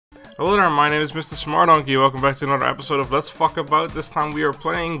Hello there, my name is Mr. Smartdonkey. Welcome back to another episode of Let's Fuck About. This time we are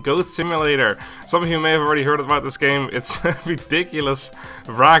playing Goat Simulator. Some of you may have already heard about this game. It's a ridiculous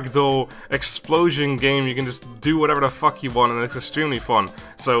ragdoll explosion game. You can just do whatever the fuck you want and it's extremely fun.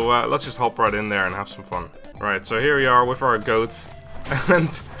 So let's just hop right in there and have some fun. Right, so here we are with our goats. And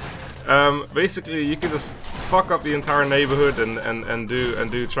basically you can just fuck up the entire neighborhood and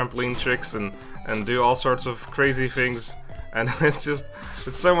do trampoline tricks and do all sorts of crazy things. And it's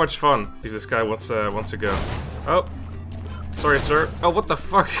so much fun. See, this guy wants to go. Oh, sorry, sir. Oh, what the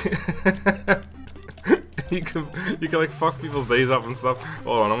fuck? you can like fuck people's days up and stuff.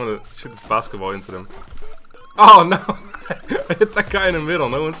 Hold on, I'm gonna shoot this basketball into them. Oh no! I hit that guy in the middle.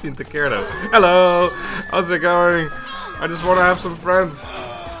 No one seemed to care though. Hello, how's it going? I just want to have some friends.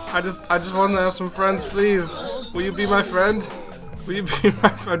 I just want to have some friends, please. Will you be my friend? Will you be my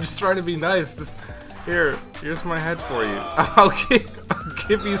friend? I'm just trying to be nice. Just. Here's my head for you. I'll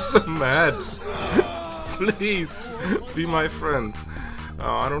give you some head. Please, be my friend.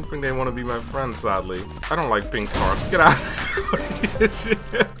 Oh, I don't think they want to be my friend, sadly. I don't like pink cars. Get out.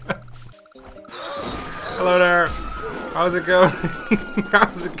 Hello there. How's it going?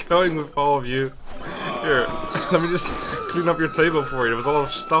 How's it going with all of you? Here, let me just clean up your table for you. There was a lot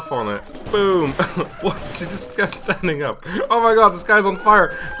of stuff on it. Boom. What's he just kept standing up? Oh my god, this guy's on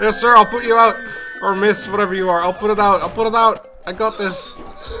fire. There, sir, I'll put you out. Or miss, whatever you are. I'll put it out. I'll put it out. I got this.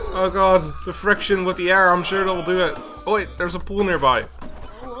 Oh god, the friction with the air. I'm sure that'll do it. Oh wait, there's a pool nearby.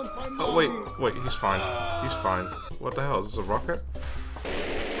 Oh wait, he's fine. He's fine. What the hell? Is this a rocket?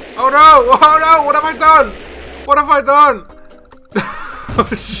 Oh no! Oh no! What have I done? What have I done? Oh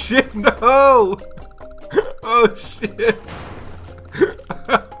shit! No! Oh shit!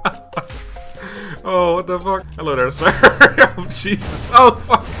 Oh, what the fuck? Hello there, sir. Oh Jesus! Oh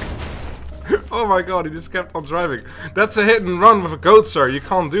fuck! Oh my god, he just kept on driving. That's a hit and run with a goat, sir. You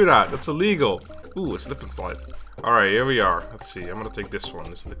can't do that. That's illegal. Ooh, a slip and slide. Alright, here we are. Let's see. I'm gonna take this one.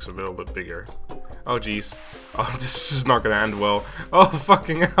 This looks a little bit bigger. Oh, jeez. Oh, this is not gonna end well. Oh,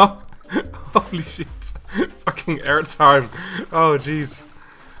 fucking hell. Holy shit. Fucking airtime. Oh, jeez.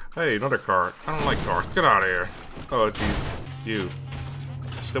 Hey, another car. I don't like cars. Get out of here. Oh, jeez. You.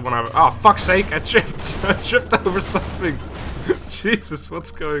 Still wanna have... Oh, fuck's sake. I tripped. I tripped over something. Jesus,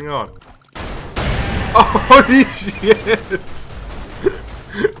 what's going on? Oh, holy shit!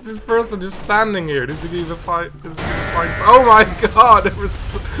 This person just standing here. Did you even fight? Oh my god! It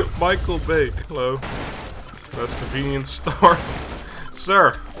was Michael Bay. Hello. That's convenience store.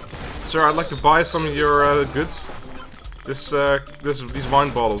 Sir, I'd like to buy some of your goods. These wine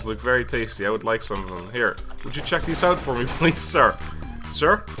bottles look very tasty. I would like some of them. Here, would you check these out for me, please, sir?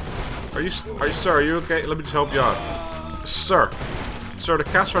 Sir, are you okay? Let me just help you out, sir. Sir, the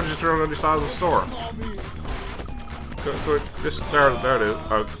cash register on the other side of the store. Go, just there it is.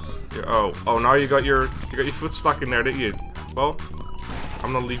 Oh, now you got your foot stuck in there, didn't you? Well,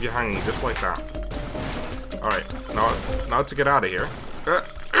 I'm gonna leave you hanging just like that. All right, now to get out of here.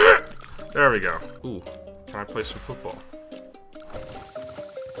 There we go. Ooh, can I play some football?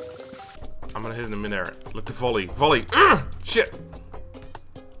 I'm gonna hit it in midair. Let the volley. Shit.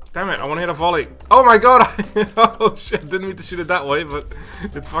 Damn it, I want to hit a volley. Oh my god! Oh shit, didn't mean to shoot it that way, but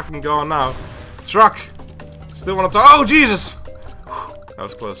it's fucking gone now. Truck! Still want to talk. Oh Jesus! That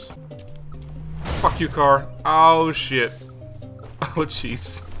was close. Fuck you, car. Oh shit. Oh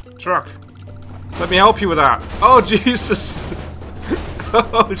jeez. Truck. Let me help you with that. Oh Jesus!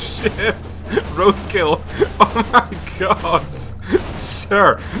 Oh shit! Roadkill! Oh my god!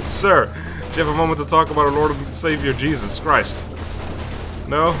 Sir! Do you have a moment to talk about our Lord and Savior Jesus Christ?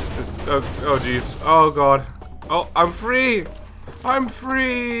 No? Oh jeez. Oh god. Oh, I'm free! I'm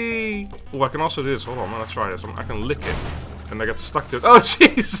free! Oh, I can also do this. Hold on, let's try this. I can lick it. And I get stuck to it. Oh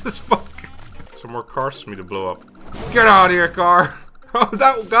Jesus, fuck! Some more cars for me to blow up. Get out of here, car! Oh,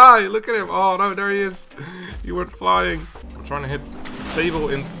 that guy! Look at him! Oh no, there he is! He went flying. I'm trying to hit the table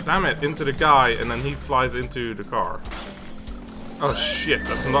into the guy, and then he flies into the car. Oh shit,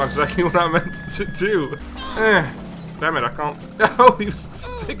 that's not exactly what I meant to do. Damn it, I can't. Oh, he's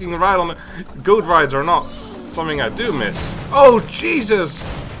taking a ride on the... Goat rides are not something I do miss. Oh, Jesus!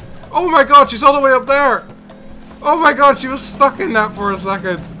 Oh my god, she's all the way up there! Oh my god, she was stuck in that for a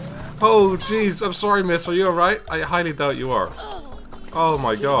second. Oh, jeez. I'm sorry, miss. Are you alright? I highly doubt you are. Oh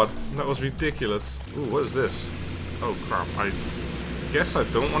my god, that was ridiculous. Ooh, what is this? Oh crap, I guess I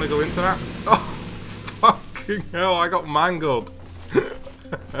don't want to go into that. Oh, fucking hell, I got mangled.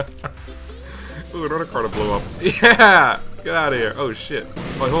 Ooh, another car to blow up. Yeah! Get out of here. Oh shit.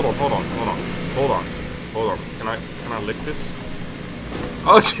 Wait, hold on. Can I lick this?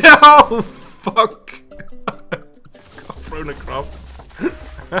 Oh shit! Oh fuck! Got thrown across.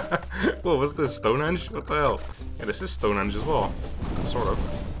 Whoa, what's this? Stonehenge? What the hell? Yeah, this is Stonehenge as well. Sort of.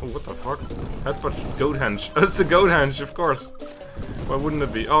 Oh, what the fuck? Headbutt Goathenge. Oh, it's the Goathenge, of course. Why wouldn't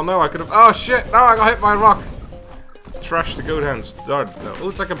it be? Oh no, I could have. Oh shit! No, I got hit by a rock. Trash the Goathenge. Darn. No. Oh,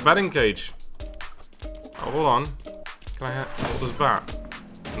 it's like a batting cage. Oh, hold on. Can I hold this bat?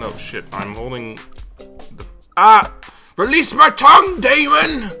 No, shit. I'm holding the. Ah! Release my tongue,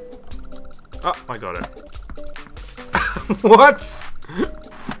 Damon! Oh, I got it. What?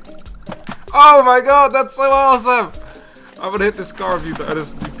 Oh my god, that's so awesome! I'm gonna hit this car a few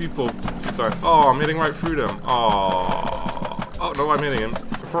times. People a few times. Oh, I'm hitting right through them. Oh. Oh no, I'm hitting him.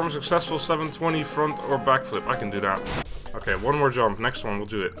 Perform a successful 720 front or backflip. I can do that. Okay, one more jump. Next one, we'll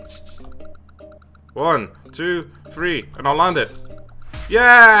do it. 1, 2, 3, and I'll land it.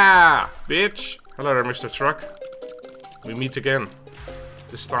 Yeah, bitch. Hello there, Mr. Truck. We meet again.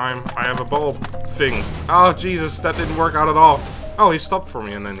 This time, I have a bulb thing. Oh, Jesus, that didn't work out at all. Oh, he stopped for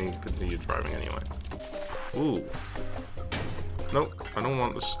me, and then he continued driving anyway. Ooh. Nope, I don't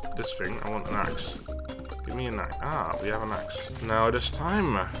want this thing. I want an axe. Give me an axe. Ah, we have an axe. Now it is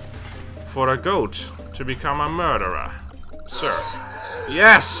time for a goat to become a murderer. Sir.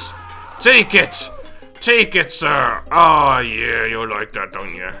 Yes! Take it! Take it, sir! Oh, yeah, you like that,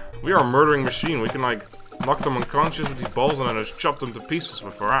 don't you? We are a murdering machine. We can, like, knock them unconscious with these balls and then just chop them to pieces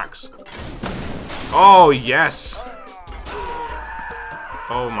with our axe. Oh, yes!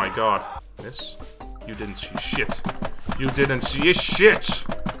 Oh my god. This? You didn't see shit. You didn't see shit!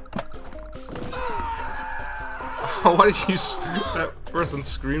 Why did you... That person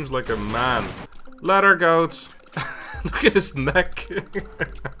screams like a man. Let her goat! Look at his neck!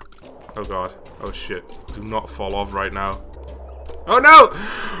 Oh god. Oh shit. Do not fall off right now. Oh no!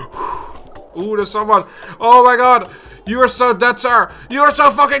 Ooh, there's someone. Oh my god! You are so dead, sir! You are so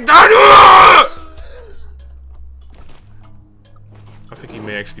fucking dead! I think he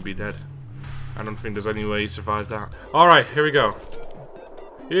may actually be dead. I don't think there's any way he survived that. Alright, here we go.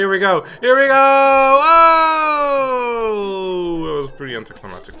 Here we go! Here we go! Oh! That was pretty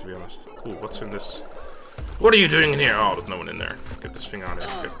anticlimactic, to be honest. Ooh, what's in this? What are you doing in here? Oh, there's no one in there. Get this thing out of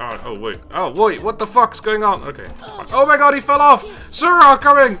here. Oh, wait. Oh, wait. What the fuck's going on? Okay. Oh my god, he fell off! Sir, I'm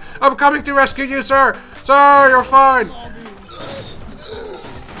coming! I'm coming to rescue you, sir! Sir, you're fine!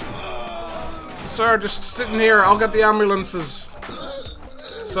 Sir, just sitting here. I'll get the ambulances.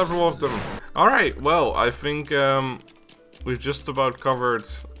 Several of them. Alright, well, I think we've just about covered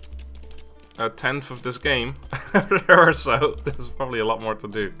a 10th of this game or so. There's probably a lot more to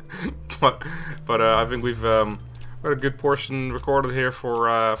do, but I think we've got a good portion recorded here for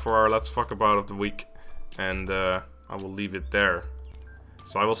our Let's Fuck About of the week, and I will leave it there.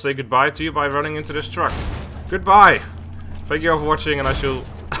 So I will say goodbye to you by running into this truck. Goodbye. Thank you all for watching, and I shall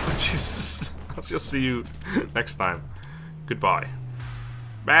Jesus, I'll just see you next time. Goodbye.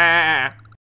 Bye.